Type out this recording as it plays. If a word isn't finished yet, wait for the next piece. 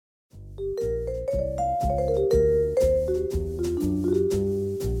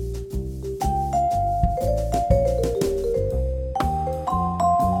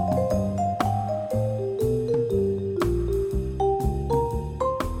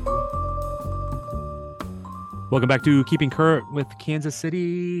Welcome back to Keeping Current with Kansas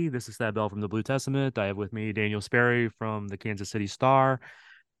City. This is Thad Bell from the Blue Testament. I have with me Daniel Sperry from the Kansas City Star.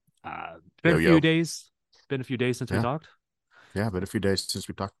 It's been Yo, a few yo. days. Been a few days since we Yeah. talked. Yeah. Been a few days since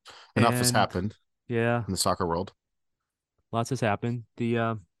we talked. Enough has And happened yeah, in the soccer world. lots has happened.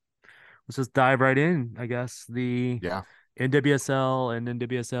 Let's just dive right in, I guess. The Yeah. NWSL and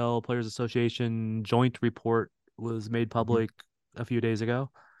NWSL Players Association joint report was made Mhm. public a few days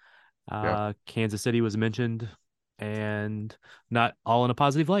ago. Yeah. Kansas City was mentioned, and not all in a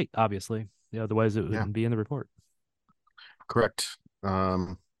positive light, obviously. Yeah, otherwise it Yeah. wouldn't be in the report. Correct.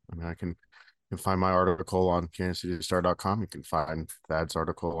 I can find my article on kansascitystar.com. You can find Thad's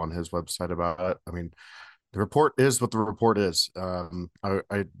article on his website about it. The report is what the report is. I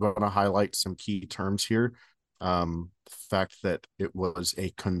want to highlight some key terms here. The fact that it was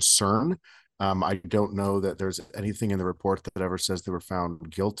a concern. I don't know that there's anything in the report that ever says they were found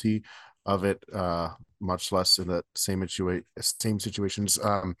guilty of it, much less in the same situations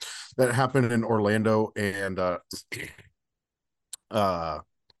that happened in Orlando and uh,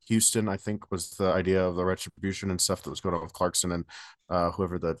 Houston. I think was the idea of the retribution and stuff that was going on with Clarkson and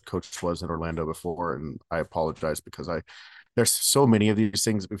whoever the coach was in Orlando before. And I apologize because there's so many of these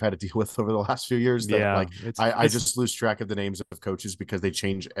things that we've had to deal with over the last few years that Yeah, like it's I it's just lose track of the names of coaches because they've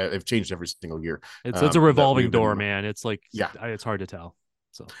changed every single year it's a that revolving we've door, been. man. It's like Yeah. it's hard to tell.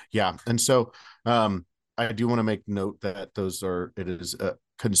 So Yeah. And so I do want to make note that it is a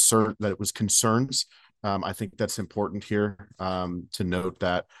concern that it was concerns. I think that's important here to note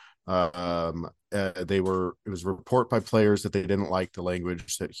that it was a report by players that they didn't like the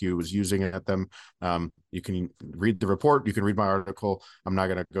language that Hugh was using at them. You can read the report, you can read my article. I'm not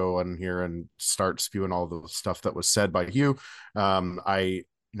going to go on here and start spewing all the stuff that was said by Hugh. I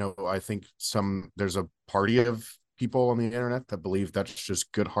think there's a party of people on the internet that believe that's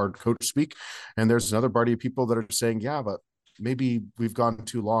just good hard coach speak, and there's another party of people that are saying, yeah, but maybe we've gone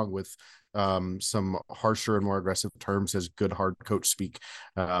too long with some harsher and more aggressive terms as good hard coach speak.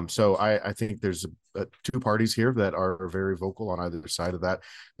 So I think there's two parties here that are very vocal on either side of that.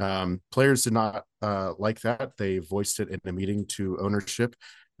 Players did not like that. They voiced it in a meeting to ownership.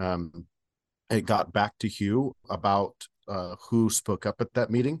 Um, it got back to Hugh about who spoke up at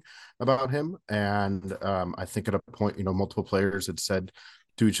that meeting about him. And I think at a point, multiple players had said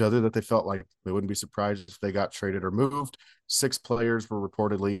to each other that they felt like they wouldn't be surprised if they got traded or moved. Six players were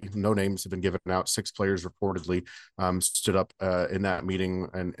reportedly, no names have been given out. Six players reportedly stood up in that meeting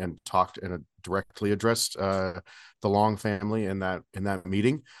and talked and directly addressed the Long family in that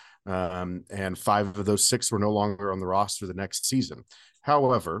meeting. And five of those six were no longer on the roster the next season.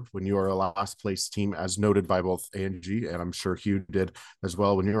 However, when you are a last place team, as noted by both Angie and I'm sure Hugh did as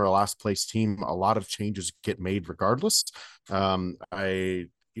well, when you're a last place team, a lot of changes get made regardless. I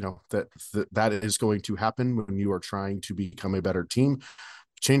that is going to happen when you are trying to become a better team.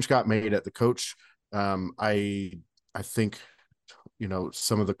 Change got made at the coach. I think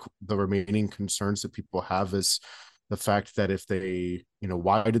some of the remaining concerns that people have is the fact that if they,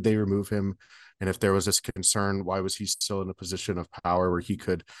 why did they remove him? And if there was this concern, why was he still in a position of power where he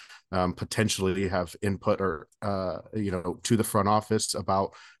could potentially have input or, to the front office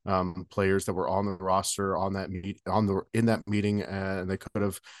about players that were on the roster in that meeting, and they could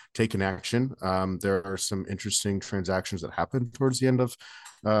have taken action. There are some interesting transactions that happened towards the end of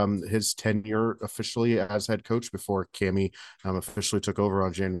his tenure officially as head coach before Cami officially took over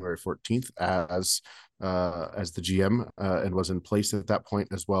on January 14th as the GM and was in place at that point,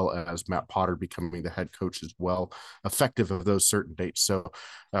 as well as Matt Potter becoming the head coach as well, effective of those certain dates. So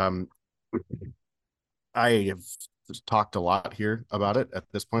um, I have talked a lot here about it at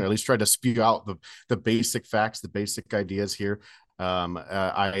this point, at least tried to spew out the basic facts, the basic ideas here.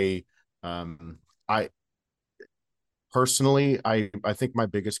 I personally, I think my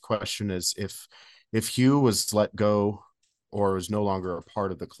biggest question is if Hugh was let go or is no longer a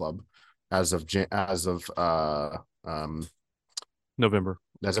part of the club as of um, November.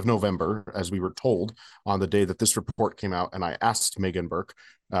 as of November, as we were told on the day that this report came out. And I asked Megan Burke,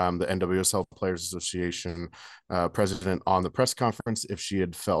 the NWSL Players Association president, on the press conference if she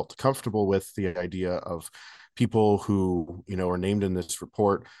had felt comfortable with the idea of people who are named in this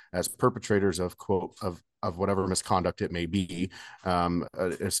report as perpetrators of quote of whatever misconduct it may be,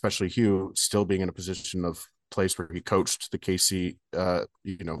 especially Hugh still being in a position of place where he coached the KC, the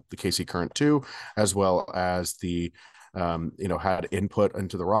KC Current 2, as well as had input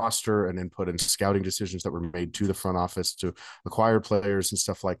into the roster and input in scouting decisions that were made to the front office to acquire players and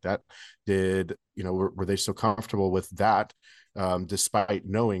stuff like that. Were they so comfortable with that, despite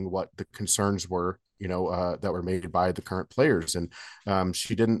knowing what the concerns were, that were made by the current players. And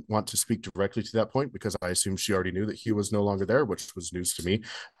she didn't want to speak directly to that point because I assumed she already knew that Hugh was no longer there, which was news to me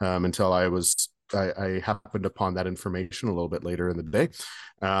until I happened upon that information a little bit later in the day.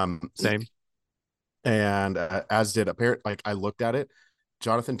 Same. And as did apparent, like I looked at it.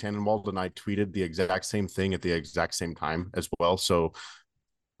 Jonathan Tannenwald and I tweeted the exact same thing at the exact same time as well. So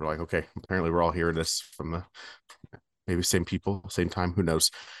we're like, okay, apparently we're all hearing this from the maybe same people, same time. Who knows?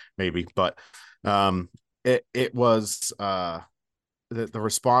 Maybe, but it was the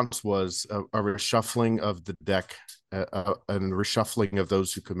response was a reshuffling of the deck and reshuffling of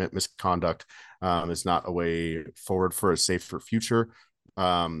those who commit misconduct is not a way forward for a safer future.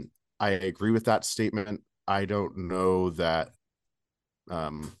 I agree with that statement. I don't know that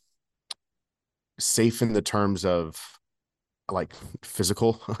safe in the terms of like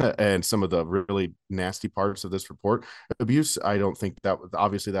physical and some of the really nasty parts of this report. Abuse, I don't think that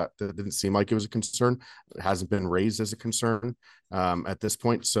obviously that didn't seem like it was a concern. It hasn't been raised as a concern at this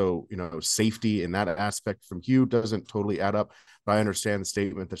point. So, safety in that aspect from Hugh doesn't totally add up, but I understand the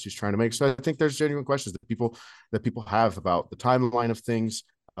statement that she's trying to make. So I think there's genuine questions that people have about the timeline of things,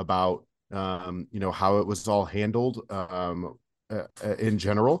 about how it was all handled in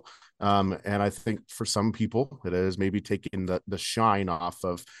general. And I think for some people, it is maybe taking the shine off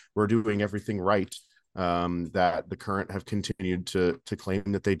of we're doing everything right, that the current have continued to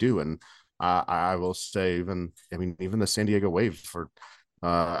claim that they do. And I will say, even the San Diego Wave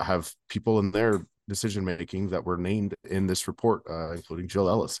have people in their decision making that were named in this report, including Jill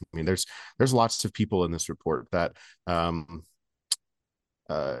Ellis. I mean, there's lots of people in this report that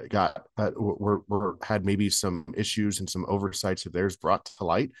had maybe some issues and some oversights of theirs brought to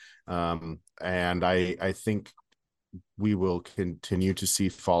light, and I think we will continue to see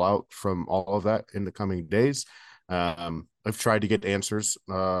fallout from all of that in the coming days. I've tried to get answers,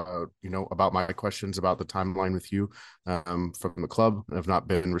 about my questions about the timeline with you from the club. Have not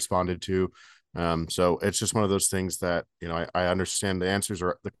been responded to. So it's just one of those things that I understand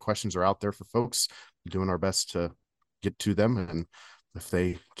the questions are out there for folks. We're doing our best to get to them, and if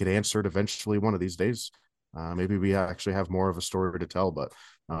they get answered eventually one of these days, maybe we actually have more of a story to tell. But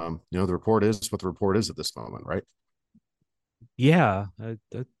the report is what the report is at this moment, right? Yeah,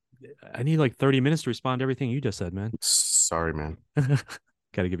 I need like 30 minutes to respond to everything you just said, man. Sorry, man.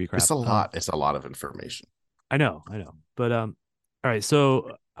 Got to give you It's crap. a lot. It's a lot of information. I know. But all right.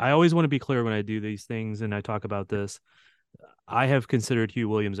 So I always want to be clear when I do these things and I talk about this. I have considered Hugh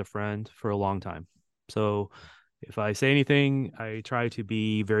Williams a friend for a long time. So if I say anything, I try to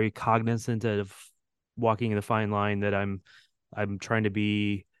be very cognizant of walking the fine line that I'm trying to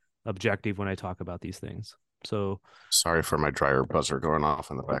be objective when I talk about these things. So Sorry for my dryer buzzer going off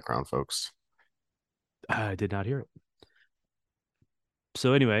in the background, folks. I did not hear it.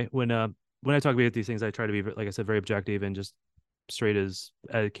 So anyway, when I talk about these things, I try to be, like I said, very objective and just straight as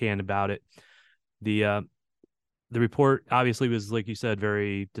I can about it. The report obviously was, like you said,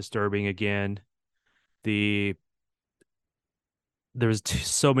 very disturbing. Again, there's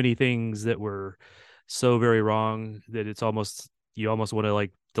so many things that were so very wrong that you almost want to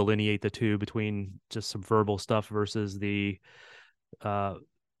like delineate the two between just some verbal stuff versus the uh,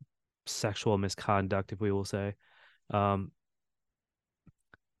 sexual misconduct, if we will say. Um,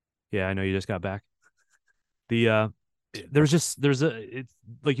 yeah, I know you just got back. The there's it's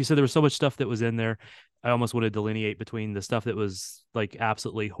like you said, there was so much stuff that was in there. I almost want to delineate between the stuff that was like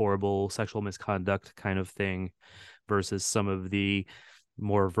absolutely horrible sexual misconduct kind of thing versus some of the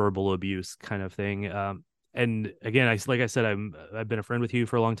more verbal abuse kind of thing. And again, like I said, I've been a friend with Hugh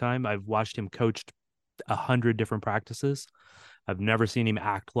for a long time. I've watched him coach 100 different practices. I've never seen him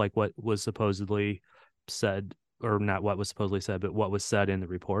act like what was supposedly said, or not what was supposedly said, but what was said in the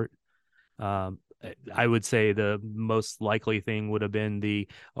report. Um, I would say the most likely thing would have been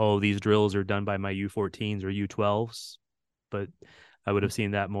these drills are done by my U14s or U12s, but I would have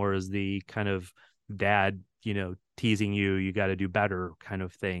seen that more as the kind of dad, teasing you got to do better kind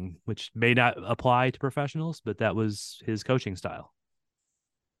of thing, which may not apply to professionals, but that was his coaching style.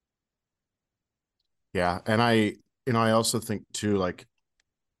 Yeah, and I also think too, like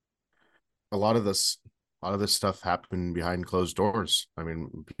a lot of this stuff happened behind closed doors. I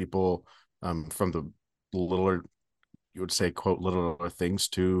mean, people from the littler, you would say, quote, littler things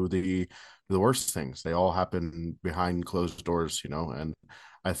to the worst things, they all happen behind closed doors, and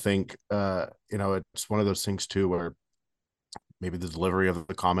I think it's one of those things too where maybe the delivery of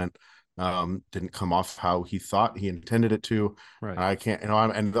the comment didn't come off how he thought he intended it to. Right. And I can't,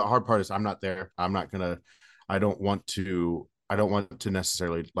 and the hard part is I'm not there. I don't want to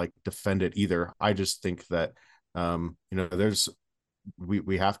necessarily like defend it either. I just think that there's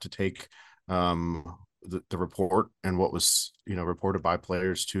we have to take the report and what was reported by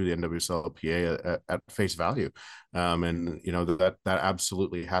players to the NWSLPA at face value, and that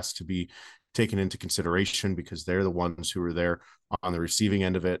absolutely has to be taken into consideration because they're the ones who are there on the receiving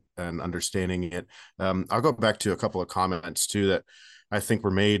end of it and understanding it. I'll go back to a couple of comments too that I think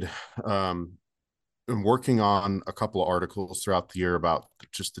were made. I'm working on a couple of articles throughout the year about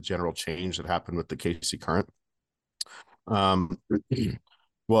just the general change that happened with the KC Current.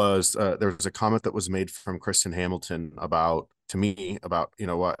 Was there was a comment that was made from Kristen Hamilton about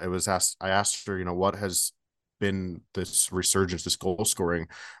what it was asked. I asked her, what has been this resurgence, this goal scoring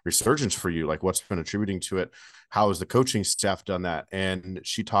resurgence for you? Like, what's been attributing to it? How has the coaching staff done that? And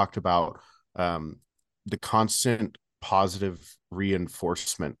she talked about the constant positive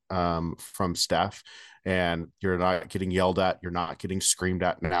reinforcement from staff, and you're not getting yelled at, you're not getting screamed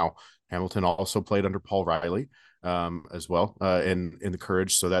at. Now, Hamilton also played under Paul Riley as well in the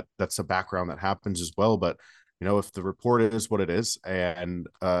Courage, so that's a background that happens as well. But if the report is what it is and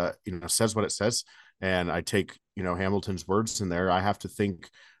says what it says, and I take Hamilton's words in there, I have to think,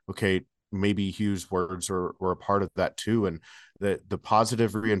 okay, maybe Hugh's words were a part of that too. And the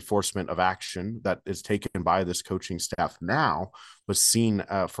positive reinforcement of action that is taken by this coaching staff now was seen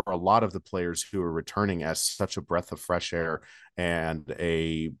for a lot of the players who are returning as such a breath of fresh air and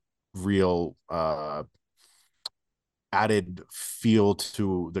a real added feel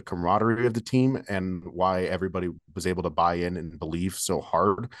to the camaraderie of the team, and why everybody was able to buy in and believe so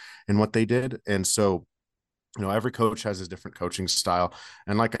hard in what they did. And so, every coach has his different coaching style.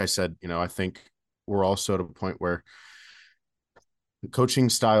 And like I said, I think we're also at a point where the coaching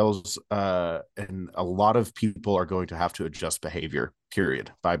styles and a lot of people are going to have to adjust behavior,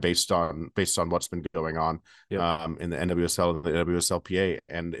 period, based on what's been going on in the NWSL and the NWSLPA.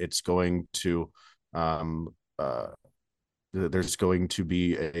 And it's going to there's going to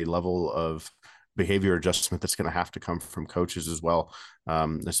be a level of behavior adjustment that's going to have to come from coaches as well,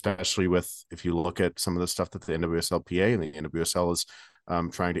 especially if you look at some of the stuff that the NWSLPA and the NWSL is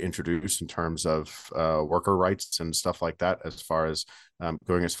trying to introduce in terms of worker rights and stuff like that, as far as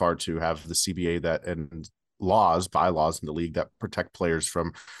going as far to have the CBA that and bylaws in the league that protect players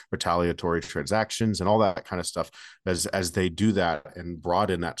from retaliatory transactions and all that kind of stuff. As they do that and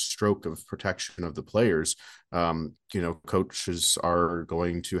broaden that stroke of protection of the players, coaches are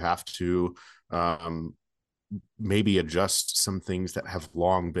going to have to maybe adjust some things that have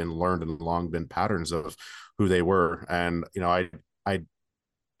long been learned and long been patterns of who they were. And I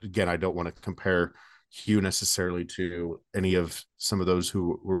again, I don't want to compare Hugh necessarily to any of some of those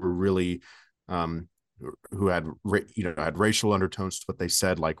who were really who had racial undertones to what they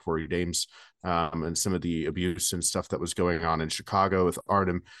said, like Rory Dames, and some of the abuse and stuff that was going on in Chicago with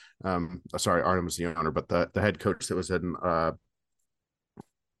Arnhem. Arnhem was the owner, but the head coach that was in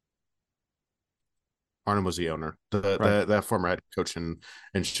Arnhem was the owner, the former head coach in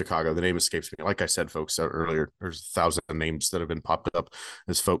Chicago. The name escapes me. Like I said, folks, earlier, there's 1,000 names that have been popped up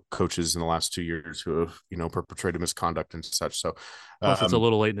as coaches in the last 2 years who have, perpetrated misconduct and such. So, plus it's a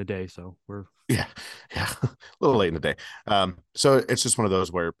little late in the day, so we're a little late in the day. So it's just one of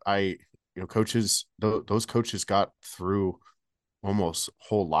those where coaches, those coaches got through almost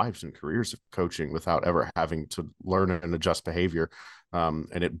whole lives and careers of coaching without ever having to learn and adjust behavior.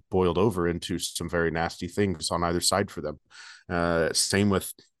 And it boiled over into some very nasty things on either side for them. Same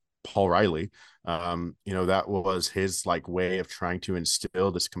with Paul Riley. That was his way of trying to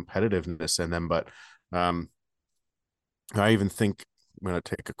instill this competitiveness in them. But I even think, I'm going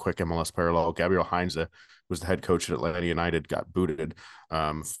to take a quick MLS parallel. Gabriel Heinze was the head coach at Atlanta United, got booted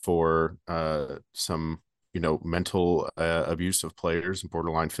for some mental abuse of players and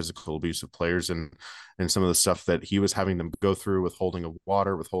borderline physical abuse of players, and some of the stuff that he was having them go through, withholding of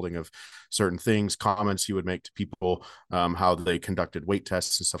water, withholding of certain things, comments he would make to people, how they conducted weight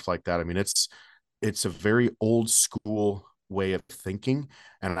tests and stuff like that. I mean, it's a very old school way of thinking.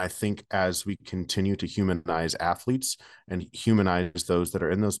 And I think as we continue to humanize athletes and humanize those that are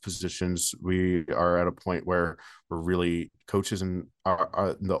in those positions, we are at a point where we're really coaches and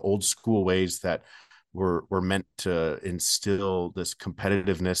are the old school ways that were meant to instill this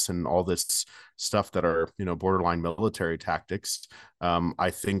competitiveness and all this stuff that are, borderline military tactics,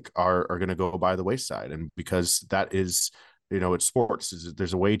 I think are going to go by the wayside. And because that is, it's sports,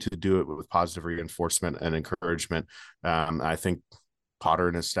 there's a way to do it with positive reinforcement and encouragement. I think Potter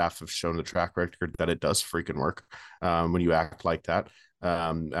and his staff have shown the track record that it does freaking work when you act like that.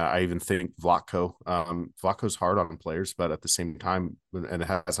 I even think Vlatko's hard on players, but at the same time, and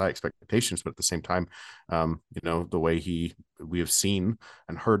has high expectations, but at the same time, the way we have seen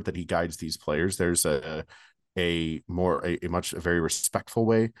and heard that he guides these players, there's a very respectful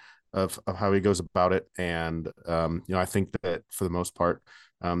way of how he goes about it. And I think that for the most part,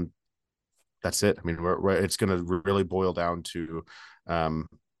 um, that's it. I mean, it's going to really boil down to um,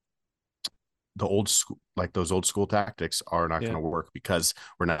 the old school, like those old school tactics are not Yeah, going to work because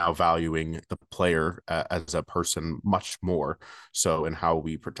we're now valuing the player as a person much more so in how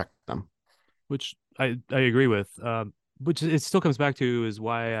we protect them. which I agree with. Which it still comes back to is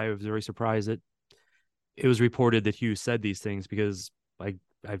why I was very surprised that it was reported that Hughes said these things, because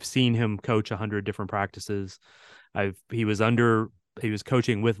I've seen him coach 100 different practices. He was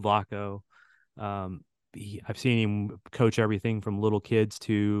coaching with Vlaco. Um, I've seen him coach everything from little kids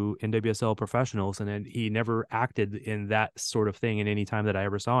to NWSL professionals, and then he never acted in that sort of thing in any time that I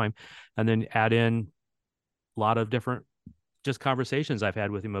ever saw him. And then add in a lot of different just conversations I've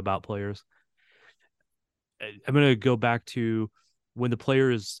had with him about players. I'm going to go back to when the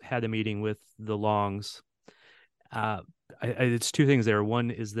players had a meeting with the Longs. Uh, it's two things there.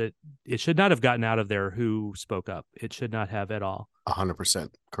 One is that it should not have gotten out of there who spoke up. It should not have at all. 100%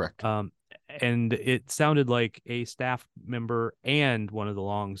 correct. And it sounded like a staff member and one of the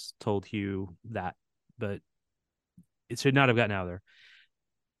Longs told Hugh that, but it should not have gotten out of there.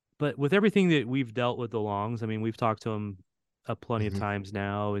 But with everything that we've dealt with the Longs, I mean, we've talked to them plenty of Mm-hmm. times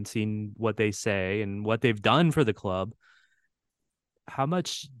now and seen what they say and what they've done for the club. How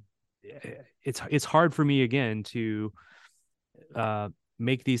much it's hard for me again to uh,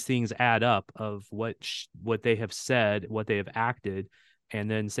 make these things add up of what they have said, what they have acted, and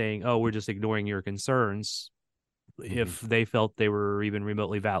then saying, "Oh, we're just ignoring your concerns," Mm-hmm. if they felt they were even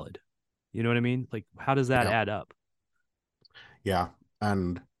remotely valid. You know what I mean? Like, how does that Yeah. add up? Yeah.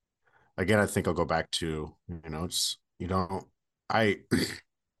 And again, I think I'll go back to, it's, I,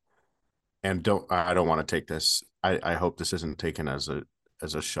 I don't want to take this. I hope this isn't taken as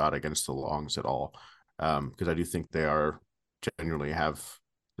a shot against the Longs at all. Because I do think they are genuinely have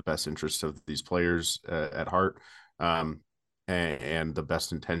the best interests of these players at heart. Um, and the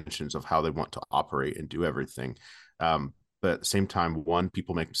best intentions of how they want to operate and do everything. But at the same time, one,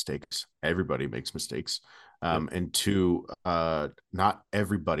 people make mistakes. Everybody makes mistakes. Yep. And two, not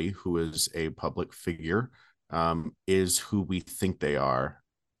everybody who is a public figure is who we think they are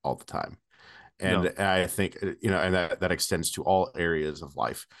all the time. And No. I think, and that extends to all areas of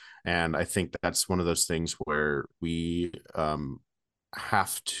life. And I think that's one of those things where we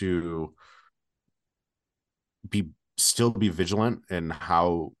have to be vigilant in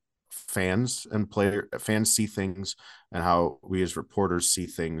how fans see things and how we as reporters see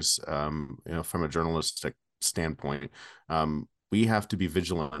things, from a journalistic standpoint. We have to be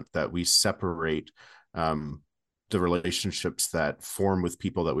vigilant that we separate um, the relationships that form with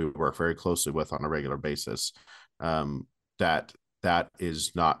people that we work very closely with on a regular basis. That that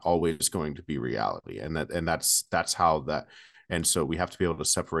is not always going to be reality, and that's how that. And so we have to be able to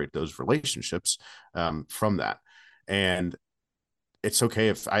separate those relationships from that. And it's okay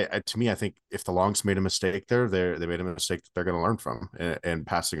if to me, I think if the Longs made a mistake they made a mistake that they're going to learn from, and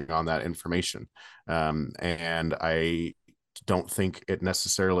passing on that information. And I don't think it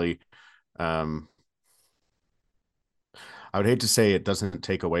necessarily, um, I would hate to say it doesn't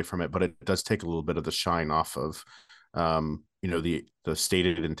take away from it, but it does take a little bit of the shine off of, the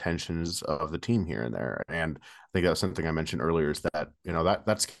stated intentions of the team here and there. And I think that's something I mentioned earlier, is that,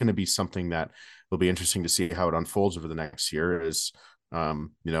 that's going to be something that will be interesting to see how it unfolds over the next year is,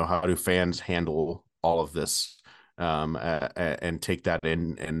 how do fans handle all of this, and take that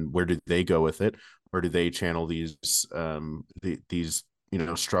in, and where do they go with it? Or do they channel these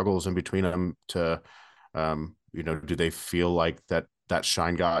struggles in between them to, do they feel like that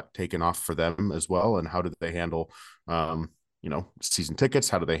shine got taken off for them as well? And how do they handle, season tickets?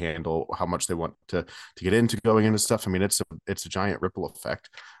 How do they handle how much they want to get into going into stuff? I mean, it's a giant ripple effect.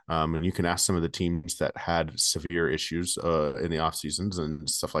 And you can ask some of the teams that had severe issues in the off seasons and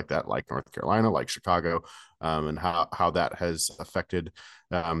stuff like that, like North Carolina, like Chicago, and how that has affected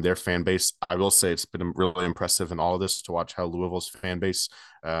their fan base. I will say it's been really impressive in all of this to watch how Louisville's fan base,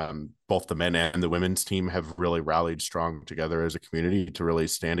 both the men and the women's team, have really rallied strong together as a community to really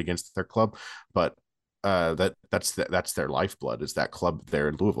stand against their club. But that's their lifeblood, is that club there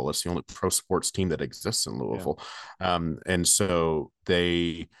in Louisville. It's the only pro sports team that exists in Yeah. Louisville. And so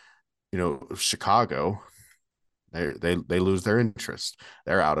Chicago, they lose their interest.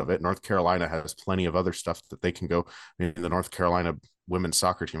 They're out of it. North Carolina has plenty of other stuff that they can go. I mean, the North Carolina women's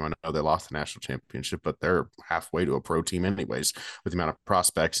soccer team, I know they lost the national championship, but they're halfway to a pro team anyways, with the amount of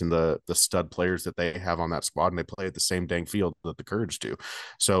prospects and the stud players that they have on that squad, and they play at the same dang field that the Courage do.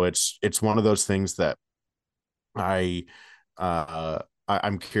 So it's one of those things that I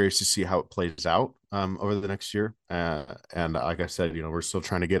I'm curious to see how it plays out. over the next year. And like I said, I'm still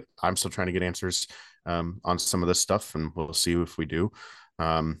trying to get answers on some of this stuff, and we'll see if we do,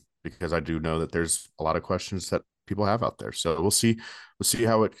 because I do know that there's a lot of questions that people have out there. So we'll see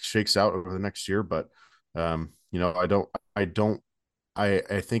how it shakes out over the next year. But I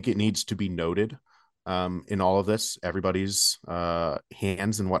think it needs to be noted, in all of this, everybody's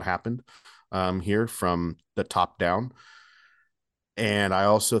hands in what happened here from the top down. And I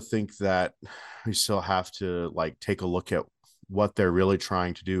also think that we still have to take a look at what they're really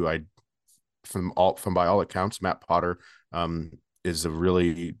trying to do. From by all accounts, Matt Potter is a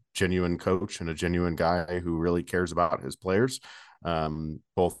really genuine coach and a genuine guy who really cares about his players,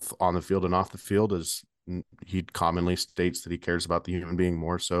 both on the field and off the field. As he commonly states that he cares about the human being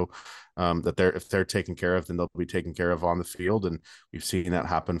more so, that if they're taken care of, then they'll be taken care of on the field. And we've seen that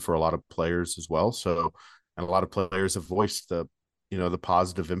happen for a lot of players as well. So, and a lot of players have voiced the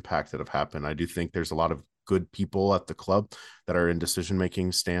positive impact that have happened. I do think there's a lot of good people at the club that are in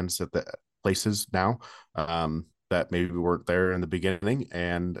decision-making stands at the places now, that maybe weren't there in the beginning,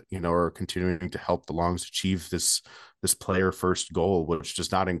 and, are continuing to help the Longs achieve this player first goal, which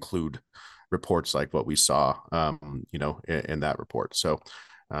does not include reports like what we saw, in that report. So,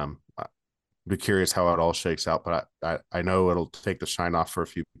 I'd be curious how it all shakes out, but I know it'll take the shine off for a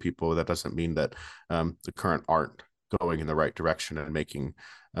few people. That doesn't mean that the current aren't going in the right direction and making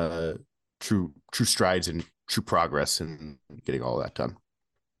true strides and true progress and getting all that done.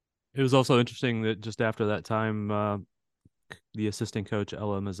 It was also interesting that just after that time, the assistant coach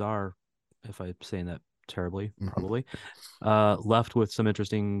Ella Mazar, if I'm saying that terribly, probably, left with some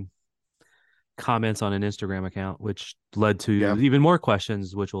interesting comments on an Instagram account, which led to even more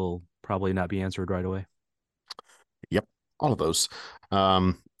questions, which will probably not be answered right away. Yep, all of those.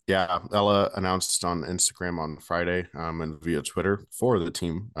 Ella announced on Instagram on Friday, and via Twitter, before the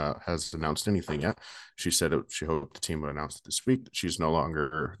team has announced anything yet. She said she hoped the team would announce it this week that she's no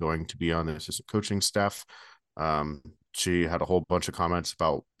longer going to be on the assistant coaching staff. She had a whole bunch of comments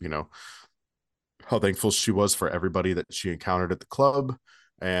about, how thankful she was for everybody that she encountered at the club.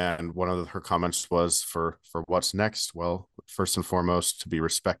 And one of her comments was for what's next. Well, first and foremost, to be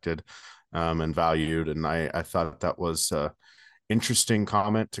respected and valued. And I thought that was interesting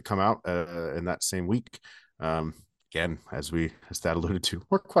comment to come out in that same week. Again, as that alluded to,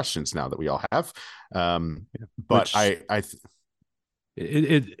 more questions now that we all have. But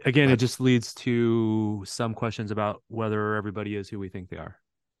it just leads to some questions about whether everybody is who we think they are.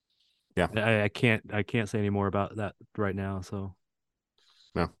 Yeah, I can't say any more about that right now. So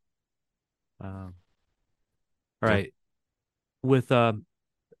no. All right. With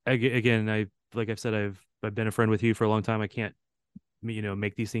again, like I've said, I've been a friend with you for a long time. I can't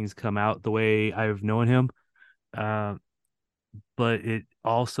make these things come out the way I've known him. But it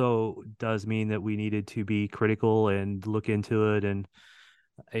also does mean that we needed to be critical and look into it. And,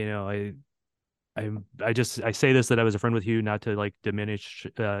 I say this, that I was a friend with you, not to diminish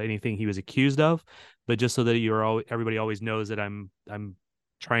anything he was accused of, but just so that everybody always knows that I'm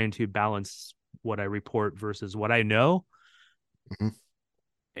trying to balance what I report versus what I know.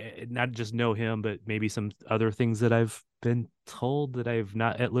 Not just know him, but maybe some other things that I've been told that I've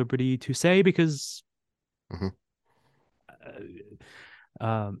not at liberty to say, because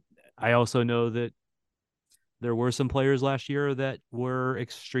I also know that there were some players last year that were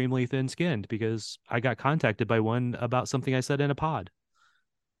extremely thin-skinned, because I got contacted by one about something I said in a pod.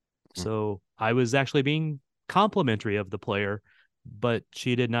 So I was actually being complimentary of the player, but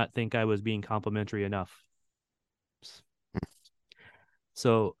she did not think I was being complimentary enough.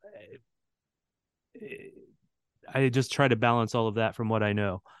 So I just try to balance all of that from what I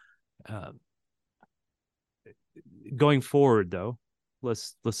know. Going forward, though,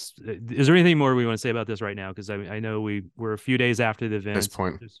 let's is there anything more we want to say about this right now? Because I know we're a few days after the event.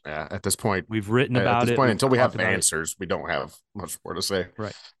 At this point, we've written about it. Until we have answers, we don't have much more to say.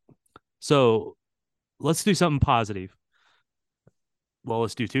 Right. So let's do something positive. Well,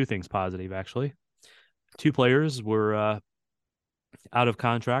 let's do two things positive, actually. Two players were out of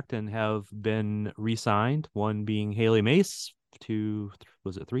contract and have been re-signed. One being Haley Mace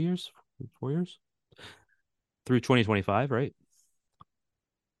was it 3 years, 4 years? Through 2025, right?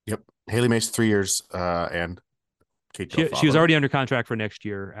 Yep. Haley Mace 3 years, and Kate she was already under contract for next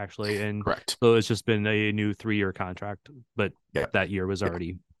year, actually, and correct. So it's just been a new 3-year contract, but that year was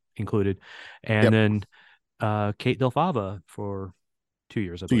already included. And then Kate Delfava for 2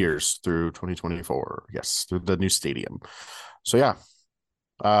 years. 2 years through 2024. Yes, through the new stadium. So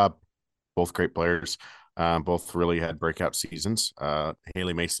both great players. Both really had breakout seasons.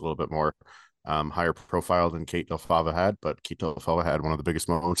 Haley Mace a little bit more higher profile than Kate Del Fava had, but Kate Del Fava had one of the biggest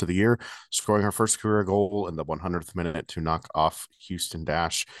moments of the year, scoring her first career goal in the 100th minute to knock off Houston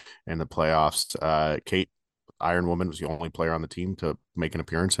Dash in the playoffs. Kate, Iron Woman, was the only player on the team to make an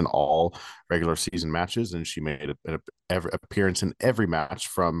appearance in all regular season matches, and she made an appearance in every match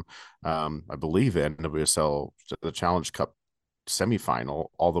from, I believe, the NWSL, the Challenge Cup semifinal,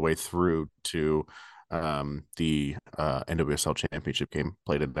 all the way through to the NWSL championship game,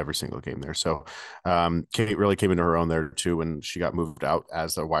 played in every single game there. So Kate really came into her own there too when she got moved out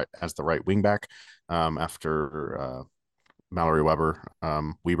as the right wing back after Mallory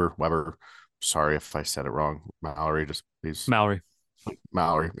Weber. Sorry if I said it wrong. Mallory, just please. Mallory,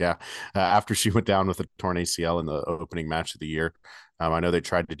 yeah. After she went down with a torn ACL in the opening match of the year, I know they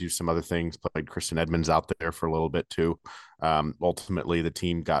tried to do some other things, played Kristen Edmonds out there for a little bit too. Ultimately, the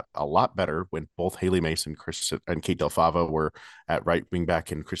team got a lot better when both Haley Mason, Kristen, and Kate Del Fava were at right wing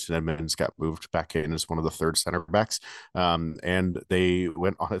back, and Kristen Edmonds got moved back in as one of the third center backs. And they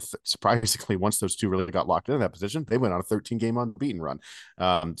went on surprisingly, once those two really got locked in that position, they went on a 13-game unbeaten run.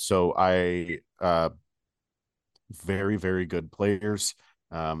 So very, very good players,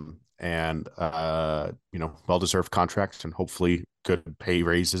 and well-deserved contracts, and hopefully good pay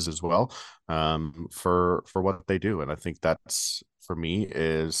raises as well, for what they do. And I think that's, for me,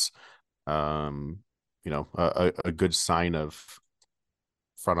 is a good sign of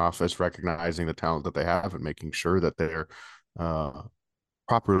front office recognizing the talent that they have and making sure that they're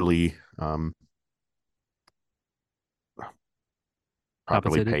properly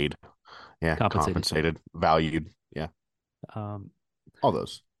Compensated. paid. Yeah, compensated, valued. Yeah. All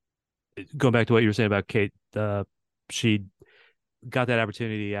those. Going back to what you were saying about Kate, she got that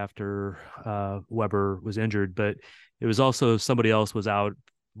opportunity after Weber was injured, but it was also somebody else was out,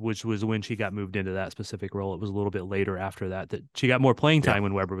 which was when she got moved into that specific role. It was a little bit later after that she got more playing time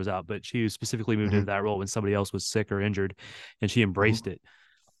when Weber was out, but she specifically moved into that role when somebody else was sick or injured, and she embraced it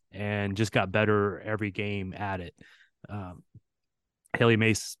and just got better every game at it. Haley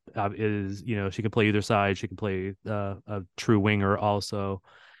Mace is, she can play either side. She can play a true winger also.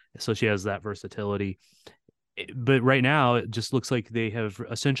 So she has that versatility. But right now, it just looks like they have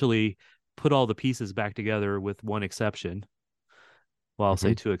essentially put all the pieces back together with one exception. Well, I'll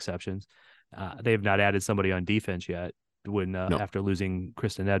say two exceptions. They have not added somebody on defense yet after losing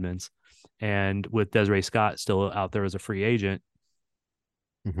Kristen Edmonds. And with Desiree Scott still out there as a free agent,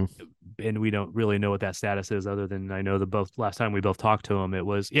 and we don't really know what that status is, other than I know last time we both talked to him, it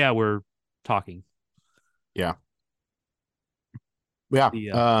was, we're talking. Yeah. But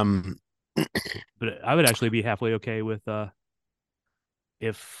I would actually be halfway okay with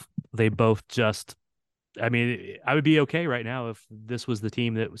if they both just, I would be okay right now if this was the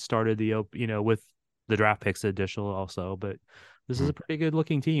team that started with the draft picks additional also. But this is a pretty good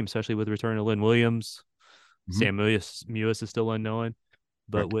looking team, especially with the return of Lynn Williams. Sam Mewis is still unknown,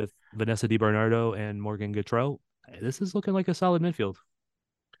 but with Vanessa DiBernardo and Morgan Gautreau, this is looking like a solid midfield.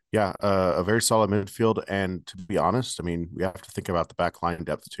 Yeah, a very solid midfield. And to be honest, we have to think about the back line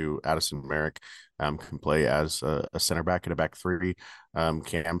depth too. Addison Merrick can play as a center back in a back three,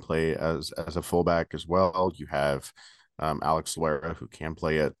 can play as a fullback as well. You have Alex Loera, who can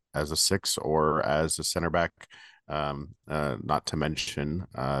play it as a 6 or as a center back. Not to mention,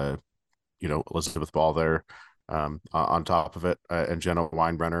 Elizabeth Ball there on top of it, and Jenna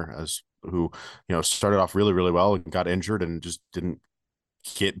Weinbrenner, who started off really, really well and got injured and just didn't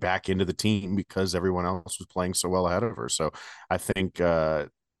get back into the team because everyone else was playing so well ahead of her. So I think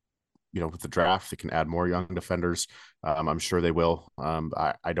with the draft, they can add more young defenders. I'm sure they will.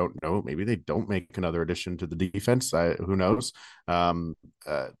 I don't know. Maybe they don't make another addition to the defense. Who knows?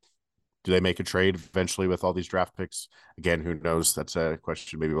 Do they make a trade eventually with all these draft picks? Again, who knows? That's a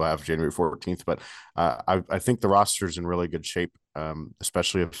question maybe we'll have January 14th. But I think the roster's in really good shape,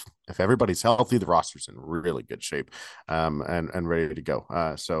 especially if everybody's healthy. The roster's in really good shape, and ready to go.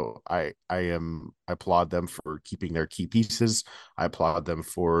 So I applaud them for keeping their key pieces. I applaud them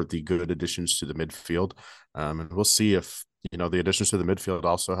for the good additions to the midfield, and we'll see if the additions to the midfield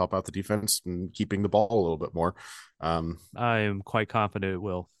also help out the defense and keeping the ball a little bit more. I am quite confident it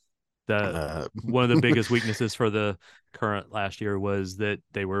will. One of the biggest weaknesses for the current last year was that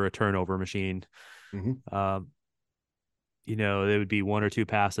they were a turnover machine. They would be one or two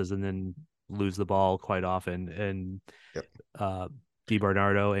passes and then lose the ball quite often. And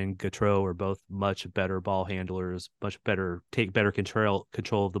DiBernardo and Gautreau are both much better ball handlers, take better control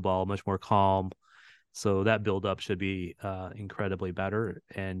of the ball, much more calm. So that build-up should be incredibly better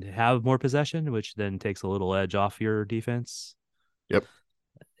and have more possession, which then takes a little edge off your defense. Yep.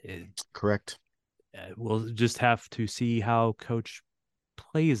 Correct. We'll just have to see how Coach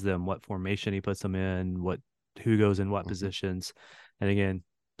plays them, what formation he puts them in, who goes in what Mhm. positions. And again,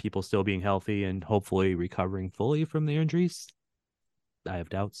 people still being healthy and hopefully recovering fully from their injuries. I have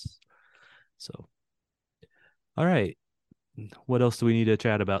doubts. So, all right. What else do we need to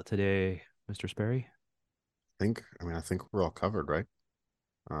chat about today, Mr. Sperry? I think we're all covered, right?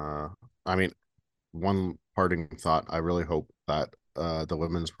 Uh, I mean, one parting thought. I really hope that the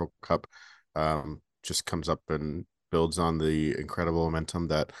Women's World Cup just comes up and builds on the incredible momentum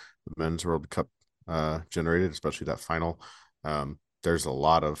that the Men's World Cup generated, especially that final. There's a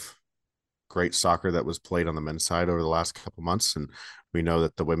lot of great soccer that was played on the men's side over the last couple months, and we know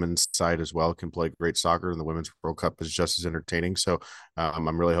that the women's side as well can play great soccer, and the Women's World Cup is just as entertaining. So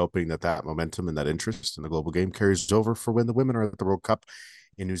I'm really hoping that that momentum and that interest in the global game carries over for when the women are at the World Cup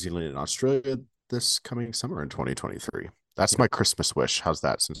in New Zealand and Australia this coming summer in 2023. That's Yeah, my Christmas wish. How's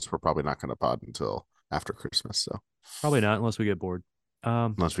that? Since we're probably not going to pod until after Christmas, so probably not unless we get bored.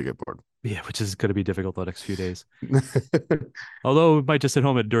 unless we get bored. Yeah, which is going to be difficult the next few days. Although we might just sit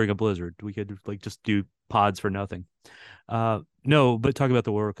home during a blizzard. We could like just do pods for nothing. No, but talking about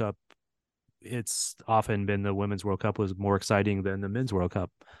the World Cup, it's often been the Women's World Cup was more exciting than the Men's World Cup.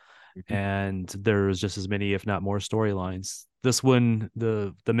 And there's just as many, if not more, storylines. This one,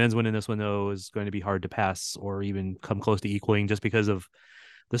 the men's one in this one though, is going to be hard to pass or even come close to equaling just because of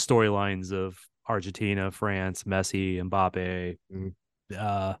the storylines of Argentina, France, Messi, Mbappe,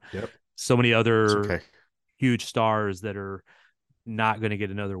 uh, Yep, so many it's other okay. huge stars that are not going to get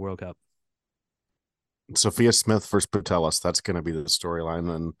another World Cup. Sophia Smith versus Putellas. That's going to be the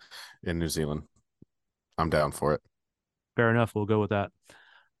storyline in New Zealand. I'm down for it. Fair enough. We'll go with that.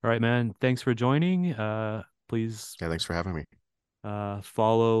 All right, man. Thanks for joining. Please Yeah, thanks for having me.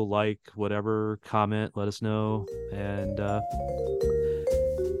 follow, like, whatever, comment, let us know, and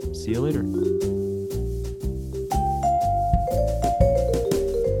see you later.